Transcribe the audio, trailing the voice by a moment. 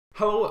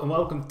Hello and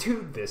welcome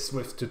to this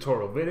Swift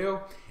tutorial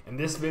video. In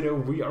this video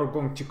we are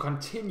going to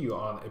continue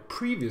on a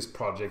previous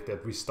project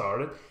that we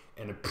started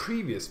in a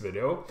previous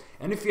video,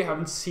 and if you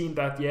haven't seen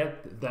that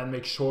yet, then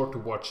make sure to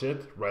watch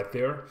it right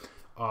there.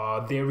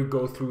 There we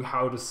go through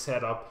how to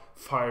set up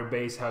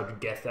Firebase, how to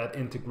get that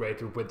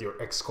integrated with your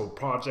Xcode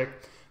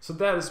project. So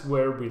that is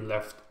where we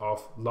left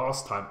off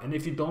last time, and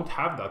if you don't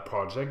have that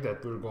project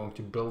that we're going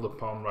to build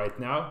upon right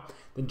now,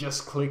 then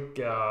just click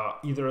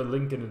either a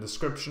link in the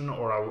description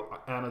or I will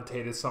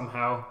annotate it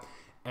somehow,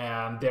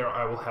 and there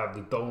I will have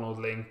the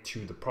download link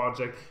to the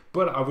project.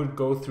 But I would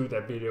go through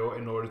that video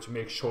in order to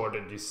make sure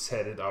that you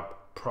set it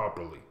up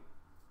properly.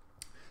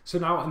 So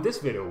now in this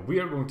video we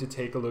are going to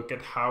take a look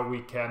at how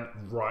we can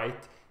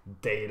write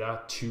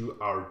data to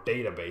our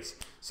database.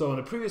 So in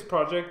the previous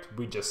project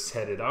we just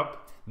set it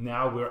up.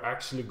 Now we're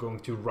actually going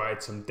to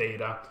write some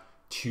data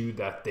to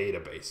that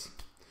database.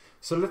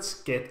 So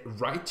let's get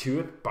right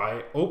to it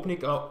by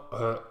opening up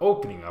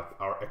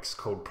our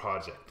Xcode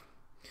project.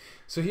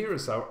 So here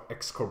is our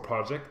Xcode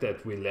project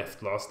that we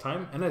left last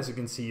time, and as you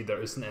can see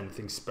there isn't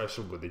anything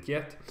special with it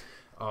yet.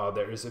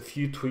 There is a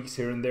few tweaks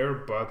here and there,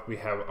 but we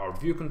have our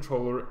view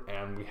controller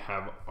and we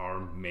have our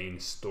main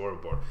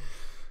storyboard.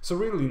 So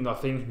really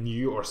nothing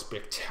new or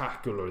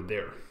spectacular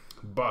there.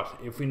 But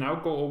if we now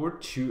go over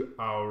to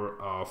our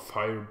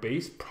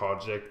Firebase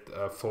project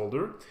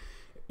folder,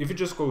 if you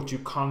just go to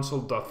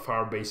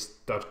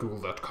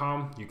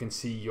console.firebase.google.com, you can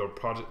see your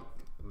project.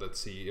 Let's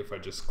see if I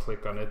just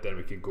click on it, then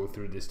we can go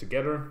through this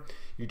together.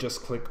 You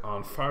just click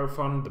on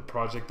Firefun, the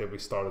project that we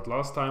started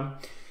last time.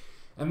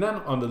 And then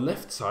on the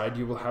left side,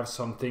 you will have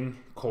something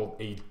called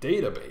a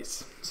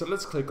database. So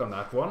let's click on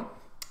that one.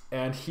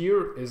 And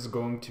here is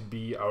going to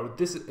be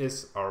this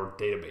is our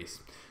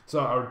database. So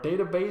our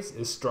database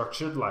is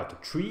structured like a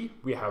tree.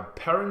 We have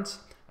parents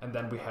and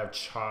then we have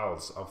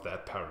childs of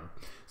that parent.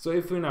 So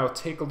if we now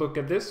take a look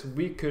at this,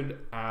 we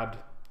could add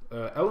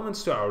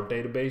elements to our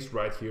database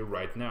right here,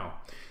 right now.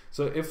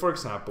 So if, for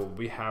example,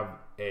 we have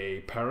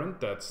a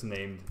parent that's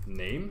named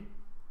name,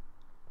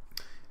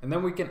 and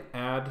then we can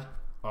add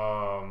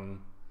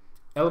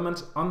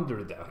elements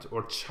under that,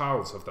 or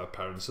childs of that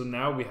parent. So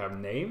now we have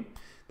name,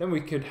 then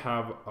we could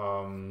have,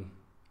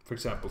 for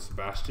example,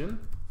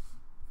 Sebastian.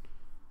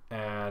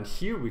 And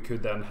here we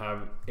could then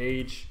have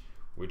age,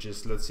 which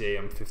is, let's say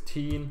I'm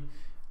 15,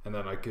 and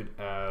then I could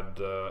add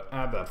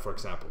that, for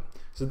example.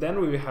 So then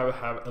we would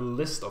have a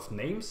list of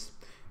names.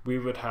 We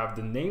would have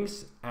the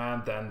names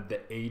and then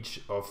the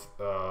age of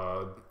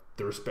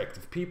the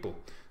respective people.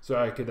 So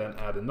I could then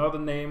add another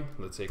name,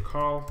 let's say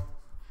Carl,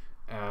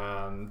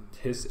 and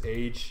his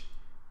age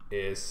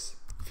is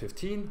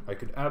 15. I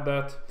could add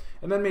that.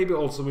 And then maybe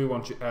also we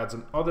want to add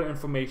some other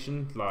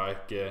information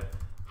like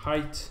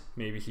height,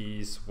 maybe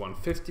he's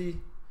 150,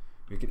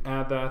 we can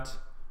add that,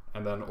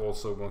 and then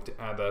also want to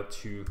add that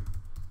to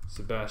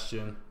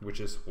Sebastian, which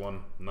is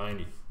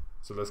 190.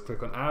 So let's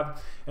click on add,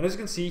 and as you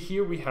can see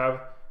here we have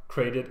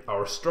created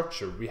our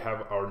structure. We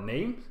have our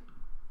name,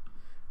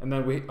 and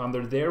then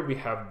under there we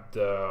have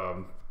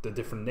the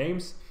different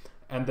names,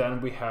 and then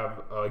we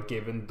have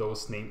given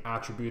those name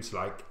attributes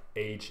like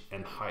age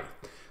and height.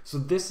 So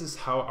this is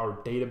how our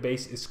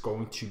database is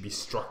going to be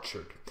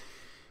structured.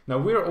 Now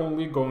we're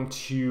only going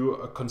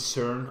to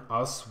concern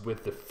us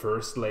with the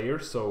first layer,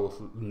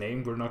 so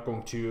name. We're not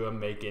going to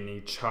make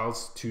any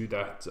childs to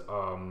that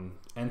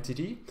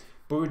entity,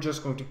 but we're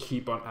just going to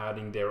keep on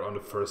adding there on the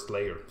first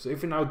layer. So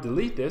if we now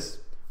delete this,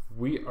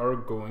 we are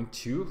going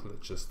to,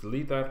 let's just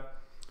delete that,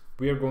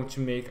 we are going to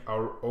make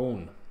our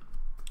own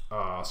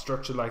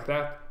structure like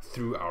that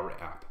through our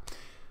app.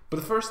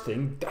 But the first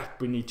thing that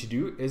we need to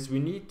do is we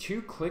need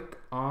to click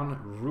on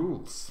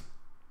rules.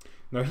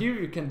 Now here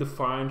you can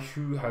define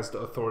who has the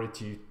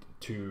authority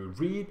to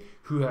read,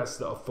 who has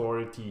the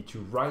authority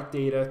to write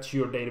data to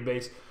your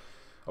database.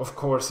 Of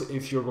course,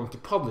 if you're going to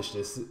publish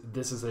this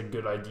is a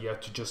good idea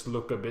to just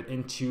look a bit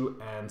into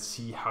and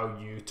see how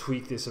you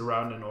tweak this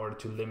around in order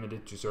to limit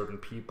it to certain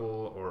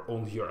people or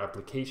only your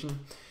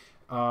application.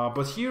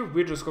 But here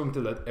we're just going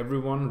to let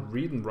everyone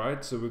read and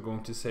write. So we're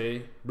going to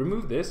say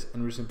remove this,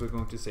 and we're simply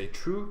going to say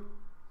true,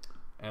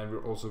 and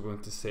we're also going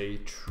to say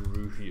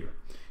true here.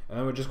 And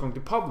then we're just going to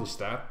publish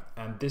that,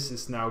 and this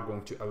is now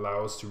going to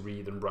allow us to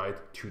read and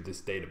write to this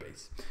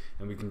database.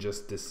 And we can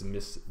just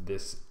dismiss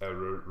this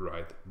error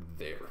right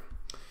there.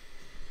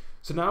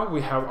 So now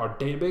we have our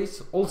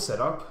database all set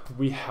up.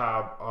 We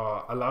have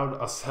allowed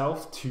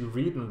ourselves to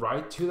read and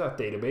write to that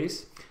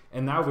database.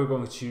 And now we're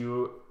going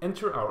to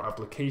enter our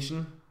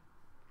application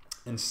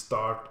and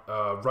start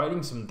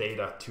writing some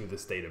data to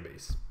this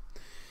database.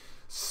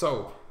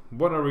 So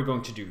what are we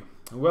going to do?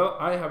 Well,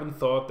 I haven't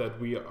thought that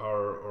we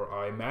are, or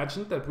I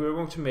imagined that we're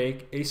going to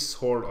make a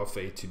sort of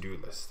a to-do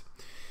list.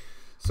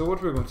 So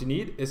what we're going to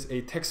need is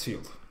a text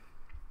field.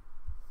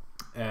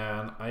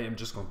 And I am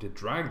just going to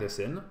drag this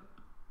in,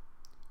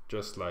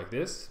 just like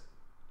this.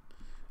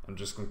 I'm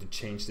just going to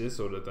change this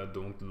so that I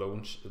don't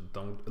launch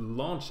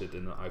it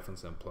in an iPhone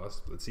 7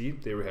 Plus. Let's see,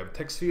 there we have a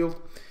text field.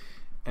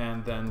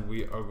 And then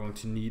we are going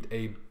to need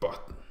a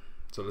button.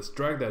 So let's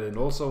drag that in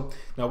also.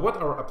 Now what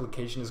our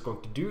application is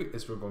going to do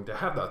is we're going to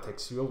have that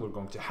text field, we're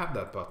going to have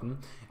that button,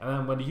 and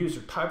then when the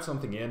user types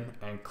something in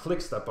and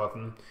clicks that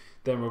button,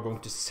 then we're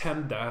going to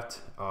send that,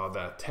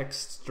 that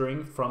text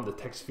string from the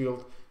text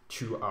field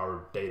to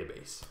our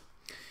database.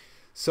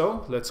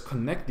 So let's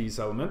connect these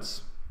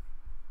elements.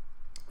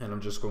 And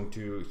I'm just going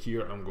to,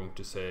 here I'm going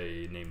to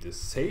say, name this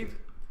save.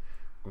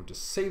 I'm going to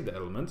save the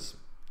elements,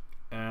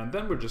 and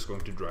then we're just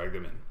going to drag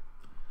them in.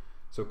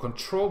 So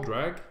control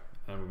drag,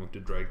 and we're going to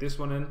drag this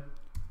one in,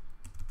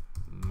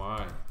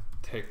 my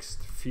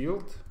text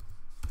field.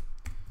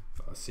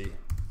 Let's see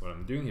what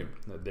I'm doing here.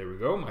 There we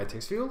go, my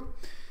text field.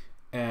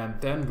 And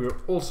then we're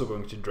also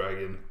going to drag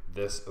in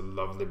this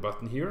lovely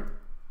button here,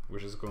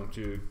 which is going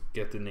to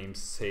get the name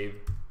save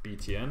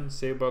btn,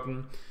 save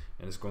button,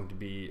 and it's going to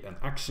be an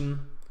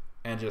action,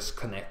 and just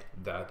connect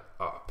that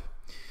up.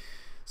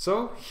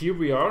 So here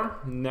we are.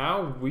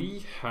 Now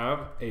we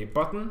have a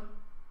button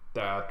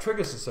that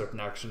triggers a certain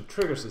action,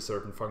 triggers a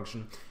certain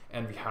function,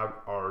 and we have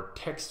our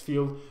text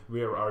field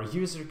where our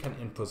user can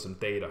input some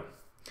data.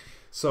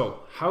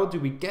 So how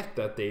do we get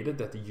that data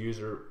that the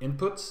user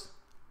inputs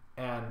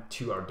and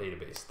to our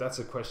database? That's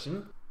a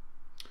question.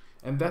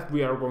 And that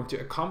we are going to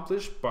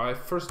accomplish by,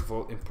 first of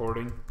all,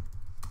 importing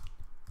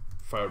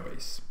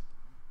Firebase.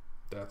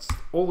 That's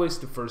always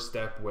the first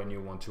step when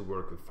you want to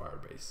work with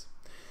Firebase.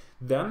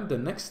 Then the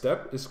next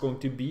step is going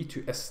to be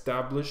to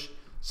establish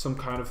some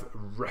kind of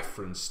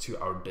reference to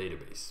our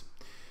database.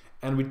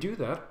 And we do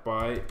that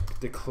by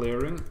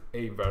declaring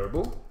a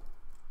variable,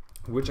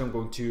 which I'm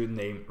going to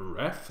name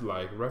ref,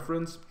 like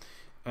reference.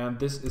 And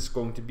this is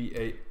going to be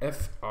a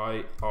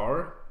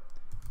FIR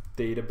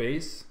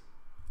database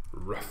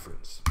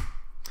reference.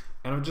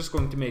 And I'm just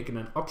going to make it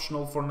an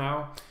optional for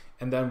now.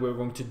 And then we're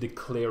going to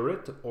declare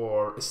it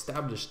or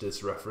establish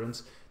this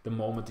reference the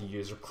moment the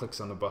user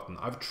clicks on the button.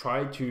 I've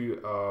tried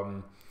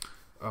to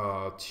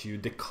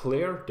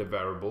declare the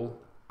variable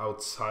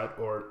outside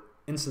or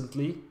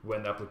instantly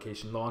when the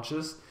application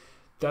launches.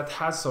 That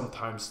has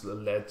sometimes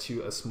led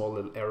to a small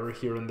little error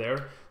here and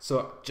there.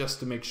 So just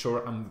to make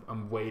sure,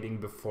 I'm waiting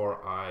before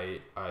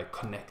I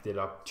connect it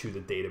up to the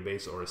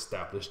database or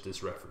establish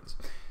this reference.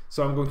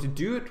 So I'm going to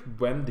do it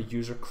when the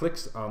user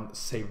clicks on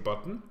save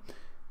button.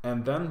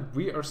 And then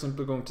we are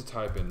simply going to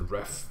type in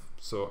ref.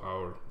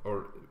 So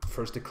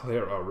first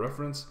declare our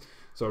reference.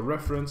 So our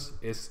reference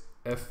is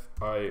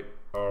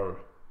FIR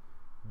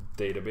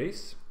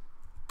database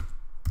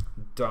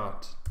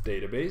dot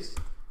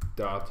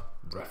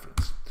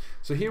reference.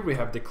 So here we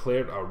have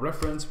declared our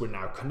reference. We're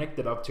now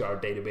connected up to our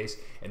database,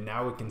 and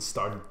now we can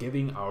start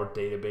giving our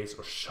database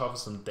or shove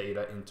some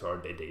data into our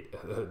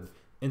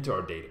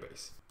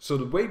database. So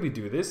the way we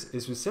do this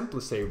is we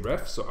simply say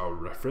ref, so our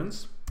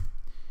reference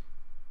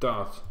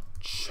dot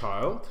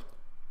child,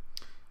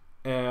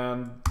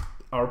 and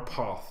our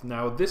path.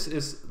 Now this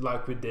is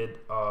like we did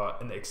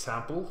in the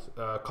example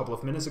a couple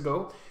of minutes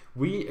ago.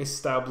 We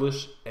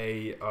establish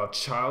a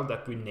child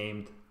that we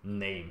named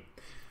name.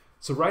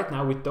 So right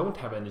now we don't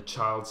have any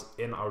childs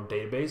in our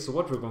database. So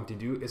what we're going to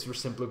do is we're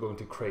simply going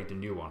to create a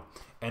new one.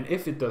 And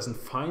if it doesn't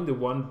find the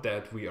one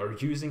that we are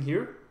using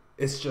here,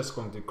 it's just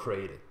going to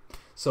create it.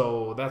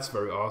 So that's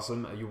very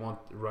awesome. You won't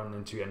run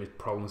into any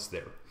problems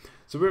there.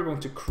 So we're going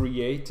to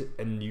create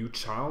a new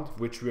child,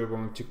 which we're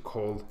going to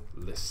call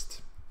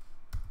list.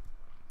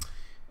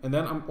 And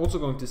then I'm also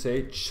going to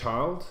say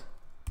child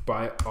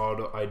by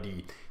auto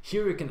ID.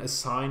 Here you can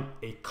assign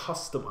a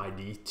custom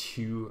ID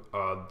to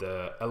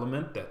the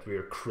element that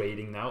we're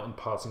creating now and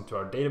passing to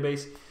our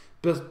database.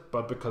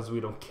 But because we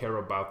don't care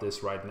about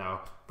this right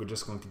now, we're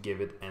just going to give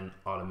it an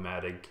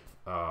automatic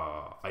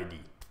ID.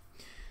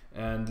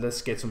 And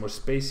let's get some more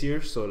space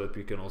here so that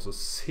we can also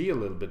see a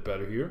little bit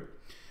better here.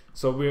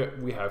 So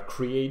we have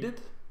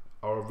created,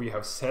 or we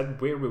have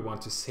said where we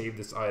want to save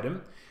this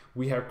item.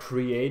 We have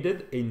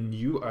created a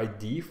new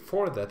ID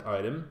for that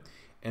item,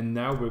 and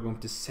now we're going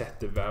to set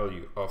the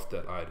value of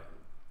that item.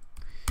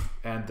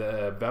 And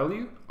the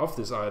value of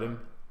this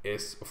item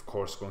is of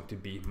course going to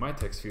be my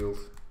text field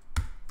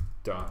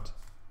dot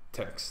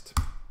text.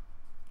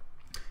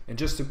 And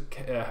just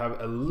to have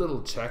a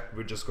little check,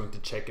 we're just going to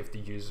check if the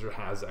user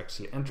has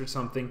actually entered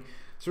something.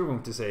 So we're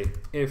going to say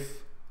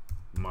if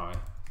my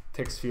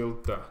text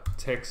field dot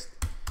text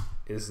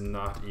is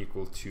not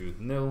equal to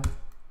nil,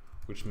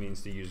 which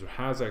means the user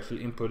has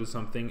actually inputted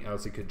something,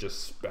 else it could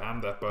just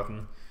spam that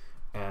button,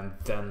 and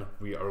then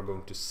we are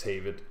going to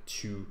save it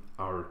to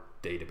our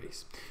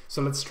database.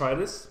 So let's try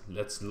this.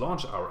 Let's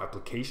launch our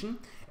application,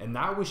 and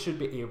now we should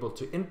be able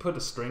to input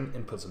a string,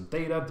 input some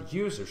data. The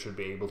user should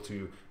be able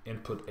to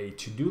input a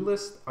to-do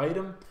list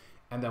item,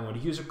 and then when the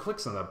user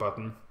clicks on that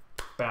button,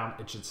 bam,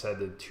 it should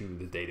set it to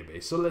the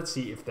database. So let's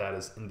see if that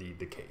is indeed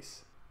the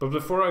case. But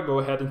before I go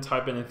ahead and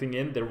type anything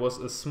in, there was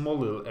a small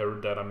little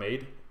error that I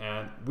made,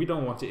 and we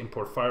don't want to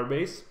import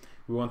Firebase.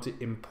 We want to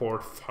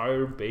import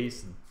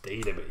Firebase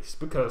database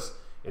because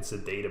it's a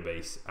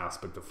database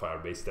aspect of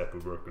Firebase that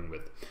we're working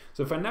with.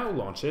 So if I now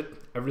launch it,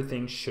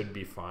 everything should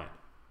be fine.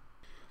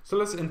 So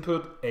let's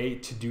input a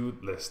to-do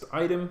list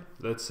item.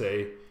 Let's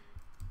say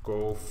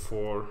go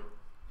for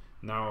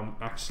Now I'm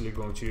actually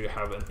going to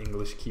have an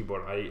English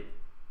keyboard.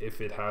 If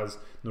it has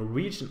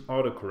Norwegian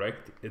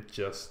autocorrect, it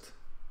just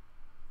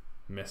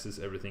messes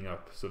everything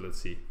up. So let's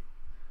see.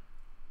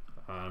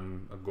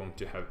 I'm going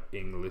to have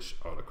English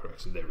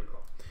autocorrection. There we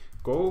go.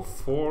 Go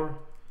for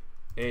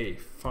a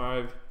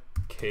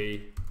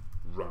 5K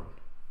run.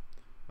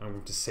 I'm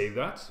going to save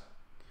that.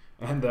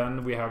 And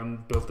then we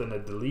haven't built in a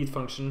delete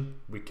function.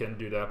 We can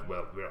do that.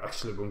 Well, we're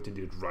actually going to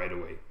do it right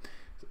away.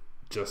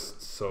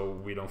 Just so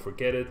we don't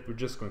forget it, we're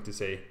just going to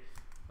say,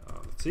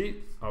 let's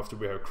see, after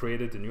we have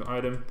created a new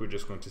item, we're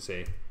just going to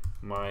say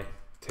my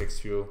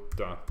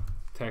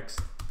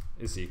textfuel.text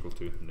is equal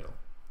to nil.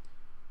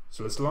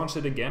 So let's launch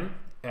it again,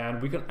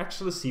 and we can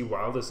actually see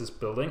while this is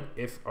building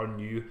if our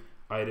new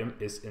item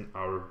is in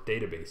our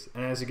database.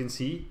 And as you can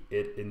see,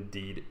 it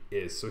indeed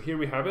is. So here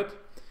we have it.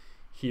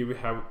 Here we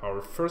have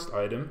our first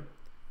item,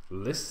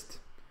 list,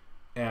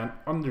 and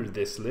under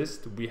this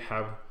list we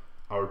have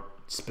our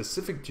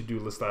specific to-do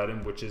list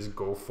item, which is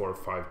go for a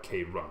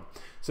 5K run.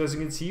 So as you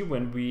can see,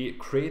 when we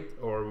create,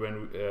 or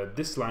when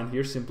this line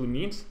here simply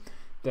means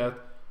that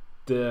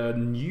the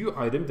new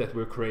item that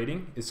we're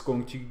creating is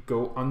going to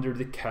go under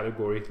the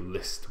category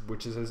list,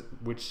 which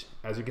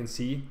as you can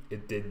see,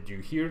 it did do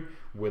here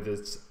with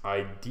its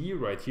ID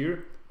right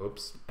here,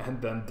 oops,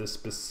 and then the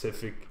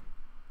specific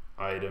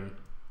item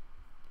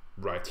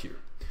right here.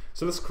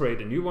 So let's create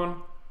a new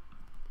one.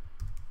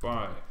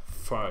 Buy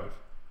 5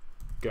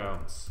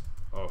 gallons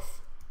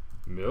of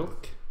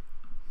milk,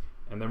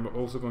 and then we're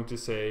also going to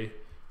say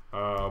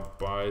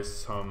buy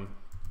some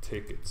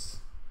tickets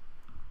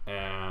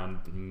and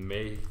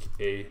make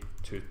a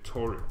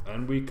tutorial.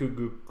 And we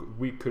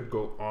could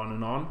go on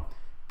and on,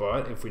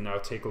 but if we now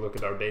take a look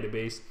at our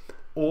database,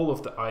 all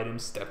of the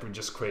items that we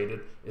just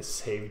created is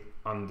saved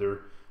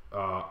under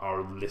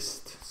our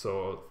list.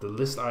 So the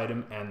list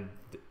item and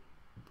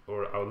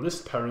or our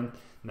list parent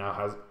now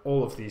has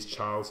all of these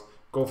childs.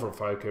 Go for a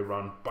 5K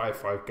run, buy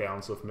 5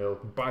 gallons of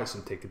milk, buy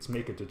some tickets,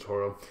 make a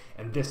tutorial,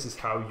 and this is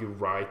how you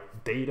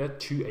write data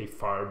to a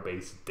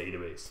Firebase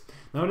database.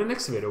 Now in the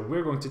next video,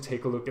 we're going to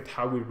take a look at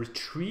how we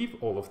retrieve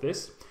all of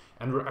this,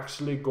 and we're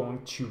actually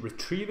going to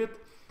retrieve it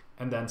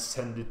and then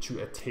send it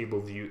to a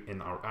table view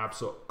in our app.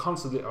 So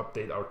constantly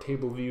update our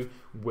table view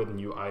with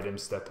new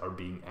items that are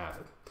being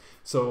added.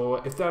 So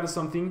if that is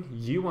something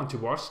you want to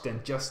watch,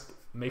 then just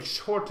make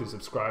sure to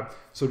subscribe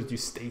so that you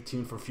stay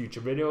tuned for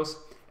future videos.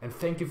 And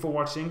thank you for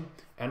watching.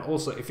 And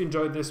also, if you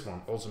enjoyed this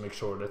one, also make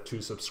sure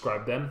to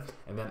subscribe then.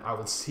 And then I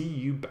will see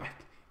you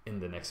back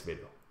in the next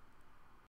video.